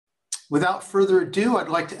Without further ado, I'd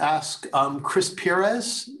like to ask Chris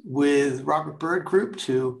Pires with Robert Bird Group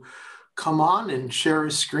to come on and share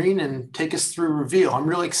his screen and take us through Reveal. I'm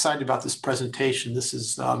really excited about this presentation. This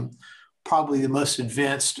is probably the most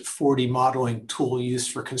advanced 4D modeling tool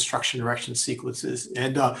used for construction direction sequences.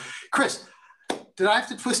 And Chris, did I have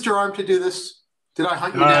to twist your arm to do this? Did I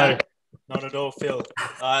hunt you down? Not at all, Phil.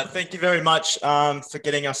 Thank you very much for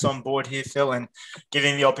getting us on board here, Phil, and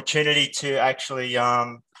giving the opportunity to actually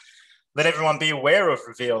let everyone be aware of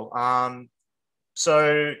Reveal.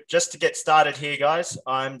 So just to get started here, guys,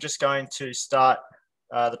 I'm just going to start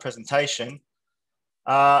the presentation.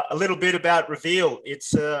 A little bit about Reveal.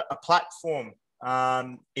 It's a platform.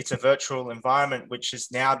 It's a virtual environment which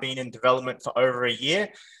has now been in development for over a year,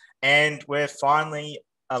 and we're finally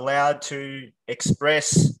allowed to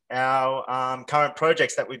express our current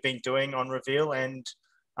projects that we've been doing on Reveal and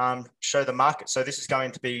show the market. So this is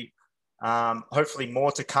going to be hopefully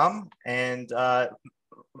more to come, and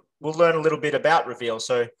we'll learn a little bit about Reveal.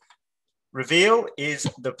 So Reveal is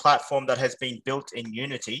the platform that has been built in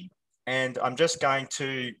Unity, and I'm just going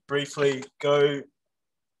to briefly go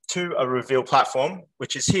to a Reveal platform,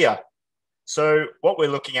 which is here. So what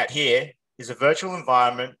we're looking at here is a virtual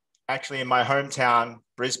environment, actually in my hometown,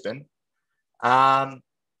 Brisbane. And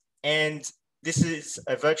this is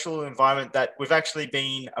a virtual environment that we've actually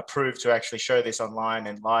been approved to actually show this online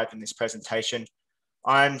and live in this presentation.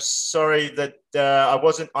 I'm sorry that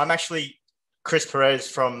I'm actually Chris Perez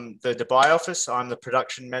from the Dubai office. I'm the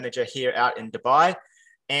production manager here out in Dubai.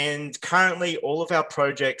 And currently all of our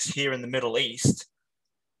projects here in the Middle East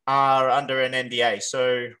are under an NDA.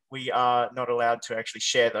 So we are not allowed to actually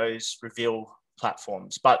share those Reveal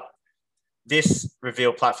platforms. But this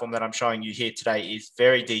Reveal platform that I'm showing you here today is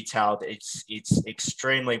very detailed. It's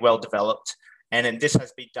extremely well developed. And this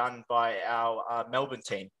has been done by our Melbourne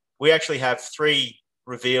team. We actually have 3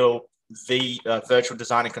 Reveal virtual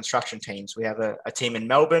design and construction teams. We have a team in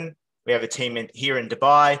Melbourne, we have a team here in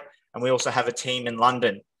Dubai, and we also have a team in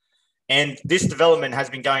London. And this development has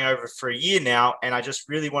been going over for a year now. And I just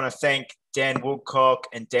really want to thank Dan Woodcock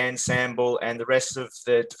and Dan Samble and the rest of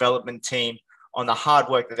the development team on the hard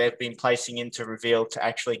work that they've been placing into Reveal to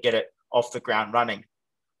actually get it off the ground running.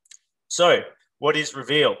 So what is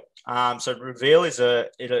Reveal? So Reveal is a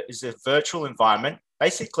virtual environment.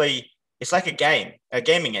 Basically, it's like a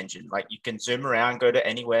gaming engine. Like you can zoom around, go to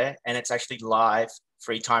anywhere, and it's actually live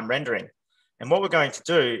free-time rendering. And what we're going to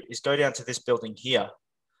do is go down to this building here,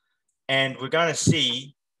 and we're going to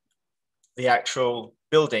see the actual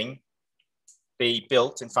building be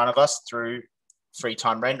built in front of us through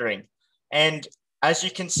free-time rendering. And as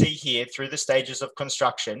you can see here, through the stages of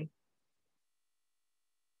construction,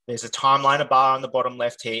 there's a timeline, a bar on the bottom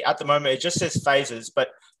left here. At the moment, it just says phases, but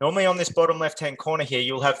normally on this bottom left-hand corner here,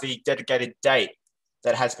 you'll have the dedicated date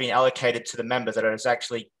that has been allocated to the member that is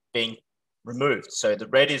actually being removed. So the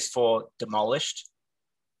red is for demolished.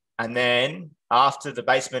 And then after the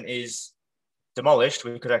basement is demolished,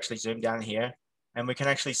 we could actually zoom down here, and we can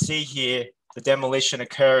actually see here the demolition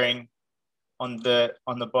occurring on the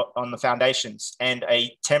foundations and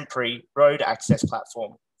a temporary road access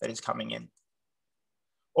platform that is coming in.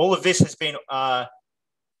 All of this has been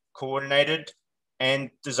coordinated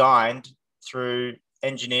and designed through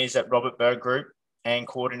engineers at Robert Bird Group and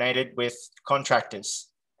coordinated with contractors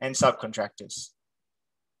and subcontractors.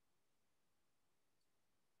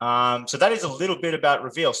 So that is a little bit about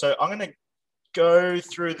Reveal. So I'm going to go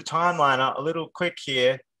through the timeline a little quick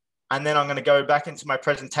here, and then I'm going to go back into my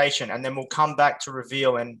presentation, and then we'll come back to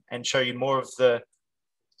Reveal and show you more of the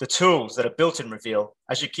tools that are built in Reveal.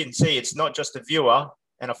 As you can see, it's not just a viewer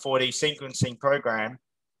and a 4D sequencing program.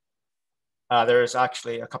 There is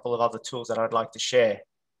actually a couple of other tools that I'd like to share.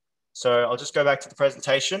 So I'll just go back to the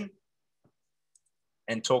presentation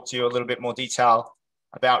and talk to you a little bit more detail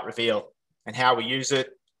about Reveal and how we use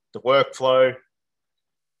it, the workflow.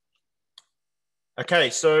 Okay,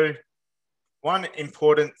 so one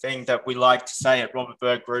important thing that we like to say at Robert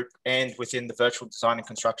Bird Group and within the virtual design and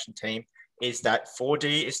construction team is that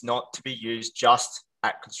 4D is not to be used just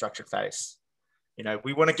at construction phase. You know,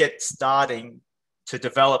 we want to get starting to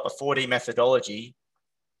develop a 4D methodology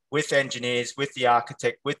with engineers, with the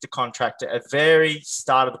architect, with the contractor at very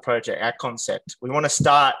start of the project, at concept. We want to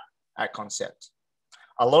start at concept.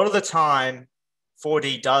 A lot of the time,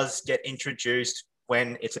 4D does get introduced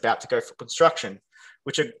when it's about to go for construction,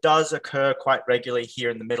 which it does occur quite regularly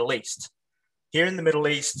here in the Middle East. Here in the Middle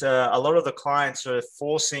East, a lot of the clients are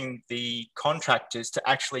forcing the contractors to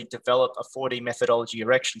actually develop a 4D methodology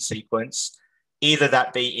erection sequence, either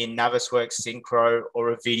that be in Navisworks Synchro or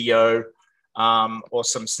a video or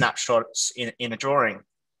some snapshots in a drawing.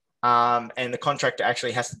 and the contractor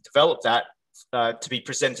actually has to develop that to be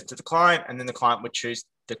presented to the client, and then the client would choose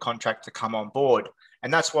the contractor to come on board.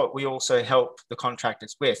 And that's what we also help the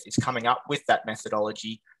contractors with, is coming up with that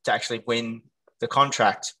methodology to actually win the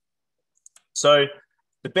contract. So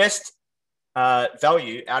the best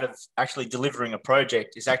value out of actually delivering a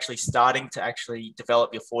project is actually starting to actually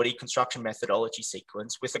develop your 4D construction methodology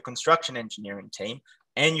sequence with a construction engineering team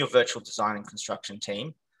and your virtual design and construction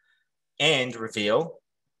team, and Reveal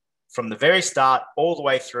from the very start all the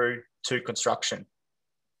way through to construction.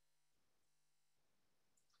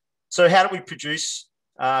 So how do we produce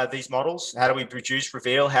these models? How do we produce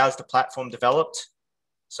Reveal? How's the platform developed?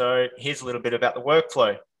 So here's a little bit about the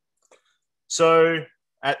workflow. So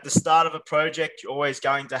at the start of a project, you're always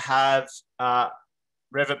going to have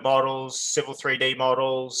Revit models, Civil 3D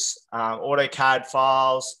models, AutoCAD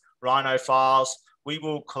files, Rhino files. We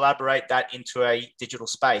will collaborate that into a digital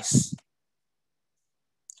space.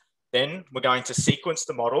 Then we're going to sequence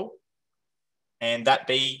the model, and that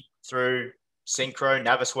be through Synchro,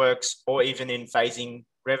 Navisworks, or even in phasing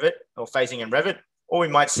Revit or phasing in Revit, or we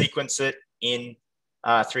might sequence it in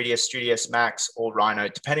 3ds Studios Max or Rhino,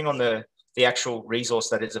 depending on the actual resource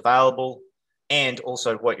that is available and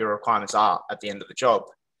also what your requirements are at the end of the job.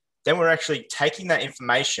 Then we're actually taking that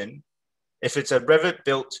information. If it's a Revit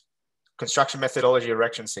built construction methodology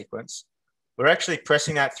erection sequence, we're actually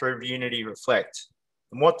pressing that through Unity Reflect.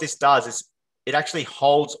 And what this does is it actually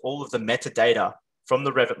holds all of the metadata from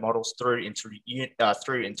the Revit models through into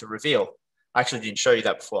Reveal. I actually didn't show you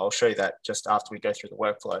that before. I'll show you that just after we go through the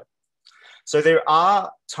workflow. So there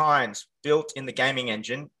are times built in the gaming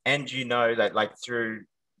engine, and you know that like through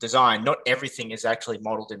design, not everything is actually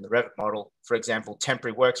modeled in the Revit model. For example,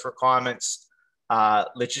 temporary works requirements,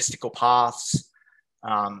 logistical paths,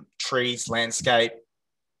 trees, landscape.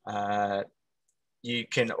 You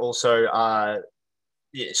can also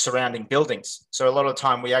surrounding buildings. So a lot of the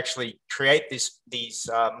time we actually create these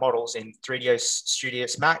models in 3ds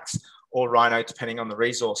Studios Max or Rhino, depending on the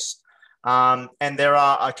resource. And there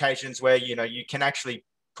are occasions where, you know, you can actually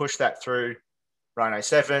push that through Rhino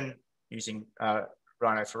 7 using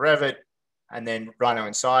Rhino for Revit, and then Rhino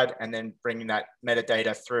inside, and then bringing that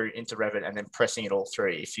metadata through into Revit and then pressing it all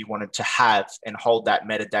through if you wanted to have and hold that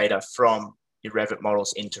metadata from your Revit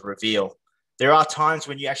models into Reveal. There are times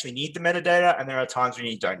when you actually need the metadata, and there are times when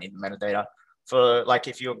you don't need the metadata. For like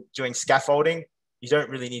if you're doing scaffolding, you don't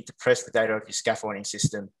really need to press the data of your scaffolding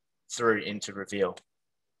system through into Reveal.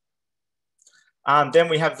 Then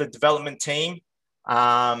we have the development team,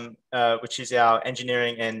 which is our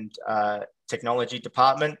engineering and technology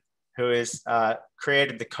department, who has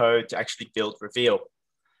created the code to actually build Reveal.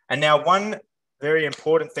 And now one very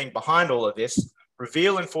important thing behind all of this,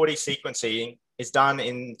 Reveal and 4D sequencing is done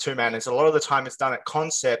in two manners. A lot of the time it's done at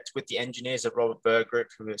concept with the engineers at Robert Berg Group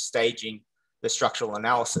who are staging the structural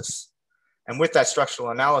analysis. And with that structural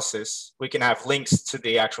analysis, we can have links to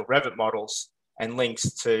the actual Revit models and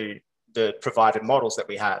links to the provided models that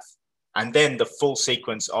we have. And then the full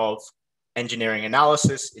sequence of engineering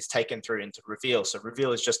analysis is taken through into Reveal. So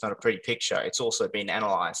Reveal is just not a pretty picture. It's also been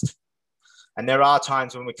analyzed. And there are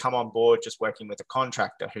times when we come on board just working with a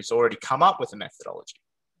contractor who's already come up with a methodology.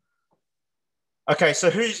 Okay, so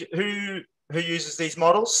who uses these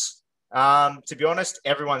models? To be honest,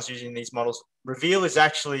 everyone's using these models. Reveal is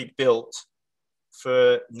actually built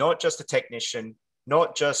for not just a technician,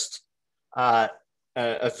 not just a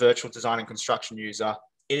virtual design and construction user.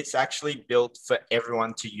 It's actually built for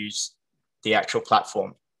everyone to use the actual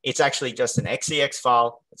platform. It's actually just an XEX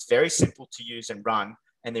file. It's very simple to use and run,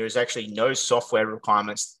 and there is actually no software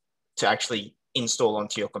requirements to actually install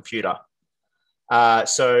onto your computer.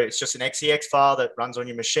 So it's just an XEX file that runs on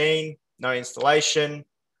your machine, no installation.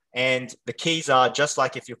 And the keys are just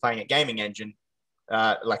like if you're playing a gaming engine,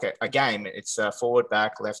 like a game, it's forward,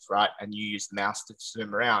 back, left, right, and you use the mouse to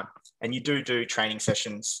zoom around. And you do training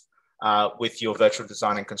sessions with your virtual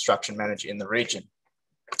design and construction manager in the region.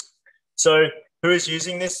 So who is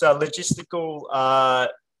using this? Logistical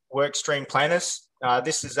workstream planners.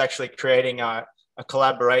 This is actually creating a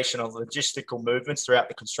collaboration of logistical movements throughout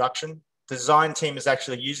the construction. The design team is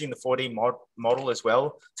actually using the 4D model as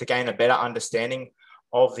well to gain a better understanding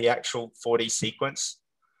of the actual 4D sequence.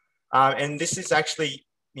 And this is actually,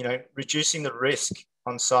 you know, reducing the risk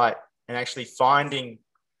on site and actually finding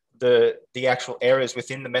the actual errors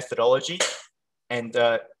within the methodology and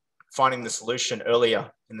finding the solution earlier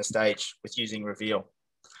in the stage with using Reveal.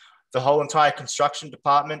 The whole entire construction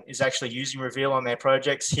department is actually using Reveal on their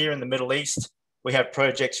projects. Here in the Middle East, we have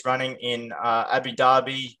projects running in Abu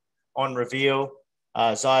Dhabi on Reveal,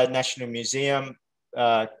 Zayed National Museum,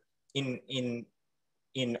 in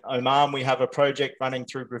in Oman, we have a project running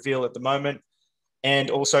through Reveal at the moment. And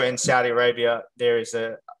also in Saudi Arabia, there is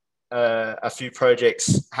a few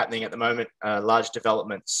projects happening at the moment, large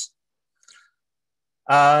developments.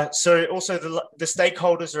 So also the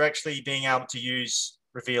stakeholders are actually being able to use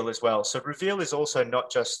Reveal as well. So Reveal is also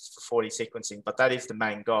not just for 4D sequencing, but that is the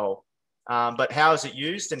main goal. But how is it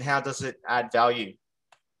used and how does it add value?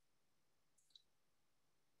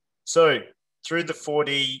 So through the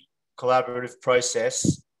 4D collaborative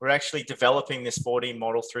process, we're actually developing this 4D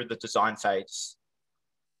model through the design phase.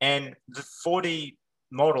 And the 4D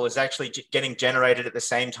model is actually getting generated at the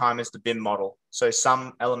same time as the BIM model. So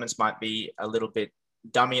some elements might be a little bit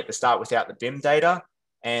dummy at the start without the BIM data,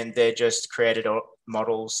 and they're just created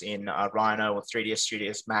models in Rhino or 3ds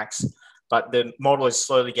Studios Max, but the model is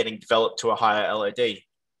slowly getting developed to a higher LOD.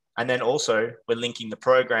 And then also we're linking the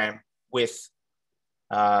program with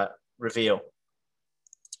Reveal.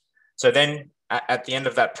 So then at the end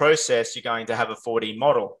of that process, you're going to have a 4D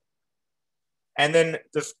model. And then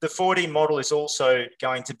the 4D model is also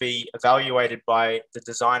going to be evaluated by the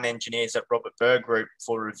design engineers at Robert Berg Group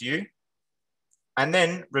for review. And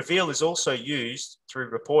then Reveal is also used through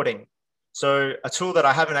reporting. So a tool that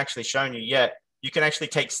I haven't actually shown you yet, you can actually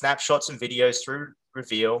take snapshots and videos through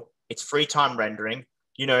Reveal. It's free time rendering.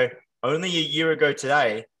 You know, only a year ago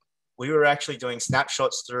today, we were actually doing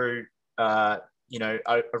snapshots through, you know,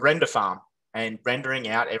 a render farm and rendering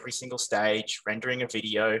out every single stage, rendering a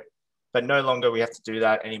video, but no longer we have to do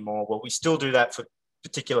that anymore. Well, we still do that for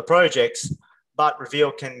particular projects, but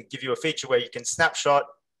Reveal can give you a feature where you can snapshot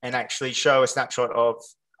and actually show a snapshot of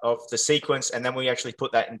the sequence. And then we actually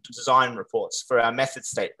put that into design reports for our method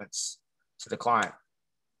statements to the client.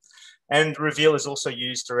 And Reveal is also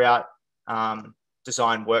used throughout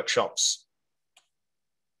design workshops.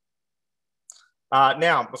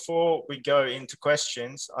 Now, before we go into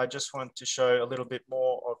questions, I just want to show a little bit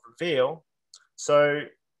more of Reveal. So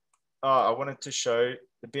I wanted to show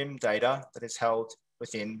the BIM data that is held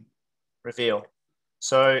within Reveal.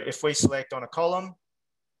 So if we select on a column,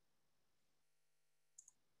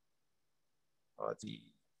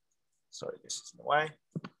 sorry, this is in the way.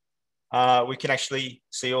 We can actually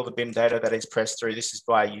see all the BIM data that is pressed through. This is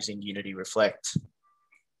by using Unity Reflect.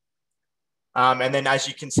 And then as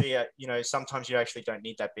you can see, you know, sometimes you actually don't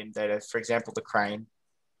need that BIM data. For example, the crane,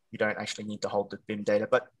 you don't actually need to hold the BIM data,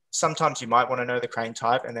 but sometimes you might want to know the crane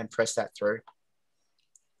type and then press that through.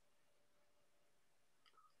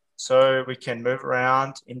 So we can move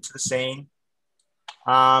around into the scene.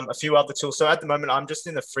 A few other tools. So at the moment, I'm just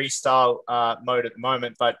in the freestyle mode at the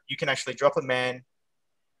moment, but you can actually drop a man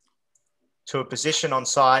to a position on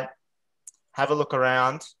site, have a look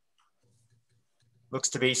around. Looks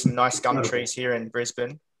to be some nice gum trees here in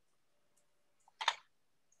Brisbane.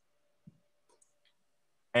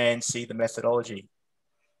 And see the methodology.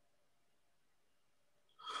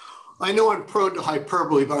 I know I'm prone to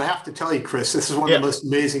hyperbole, but I have to tell you, Chris, this is one of the most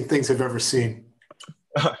amazing things I've ever seen.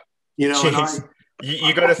 You know, and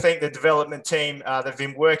you got to thank the development team. They've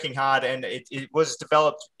been working hard, and it was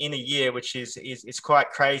developed in a year, which is quite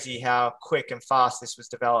crazy how quick and fast this was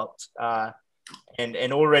developed,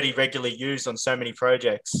 and already regularly used on so many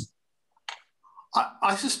projects.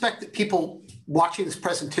 I suspect that people watching this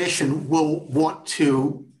presentation will want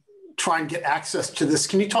to try and get access to this.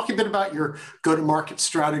 Can you talk a bit about your go-to-market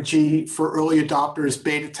strategy for early adopters,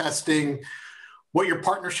 beta testing, what your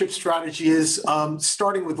partnership strategy is,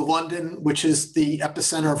 starting with London, which is the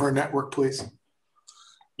epicenter of our network, please?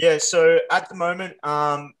 Yeah, so at the moment,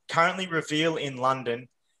 currently Reveal in London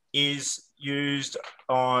is used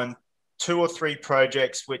on 2 or 3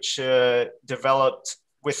 projects which are developed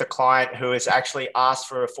with a client who has actually asked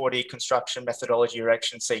for a 4D construction methodology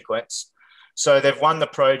erection sequence. So they've won the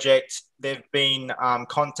project, they've been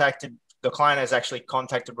contacted, the client has actually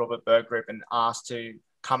contacted Robert Berg Group and asked to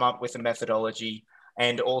come up with a methodology.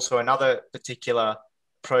 And also another particular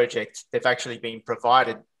project, they've actually been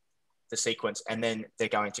provided the sequence, and then they're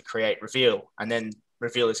going to create Reveal, and then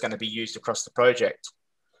Reveal is going to be used across the project.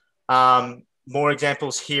 More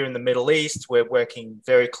examples here in the Middle East, we're working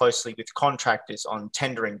very closely with contractors on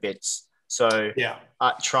tendering bids. So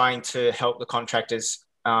trying to help the contractors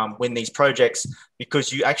win these projects,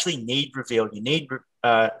 because you actually need Reveal. You need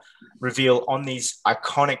Reveal on these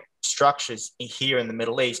iconic structures here in the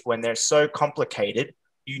Middle East. When they're so complicated,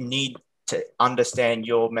 you need to understand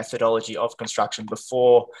your methodology of construction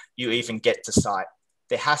before you even get to site.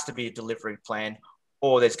 There has to be a delivery plan,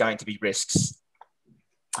 or there's going to be risks.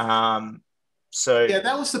 So yeah,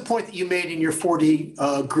 that was the point that you made in your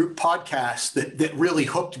 4D group podcast that really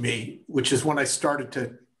hooked me, which is when I started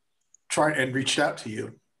to try and reached out to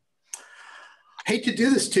you. Hate to do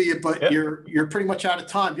this to you, but Yep. you're pretty much out of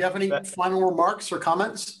time. Do you have any final remarks or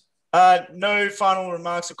comments? No final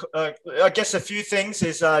remarks. I guess a few things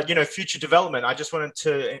is, future development. I just wanted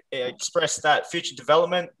to express that future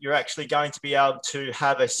development, you're actually going to be able to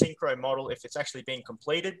have a synchro model if it's actually being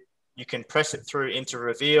completed. You can press it through into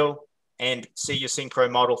Reveal and see your synchro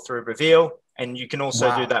model through Reveal. And you can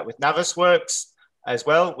also do that with Navisworks as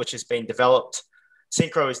well, which has been developed.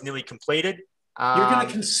 Synchro is nearly completed. You're going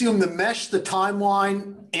to consume the mesh, the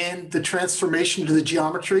timeline, and the transformation to the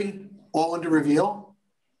geometry all into Reveal?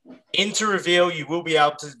 Into Reveal, you will be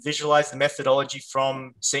able to visualize the methodology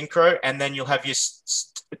from Synchro, and then you'll have your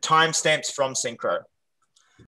timestamps from Synchro.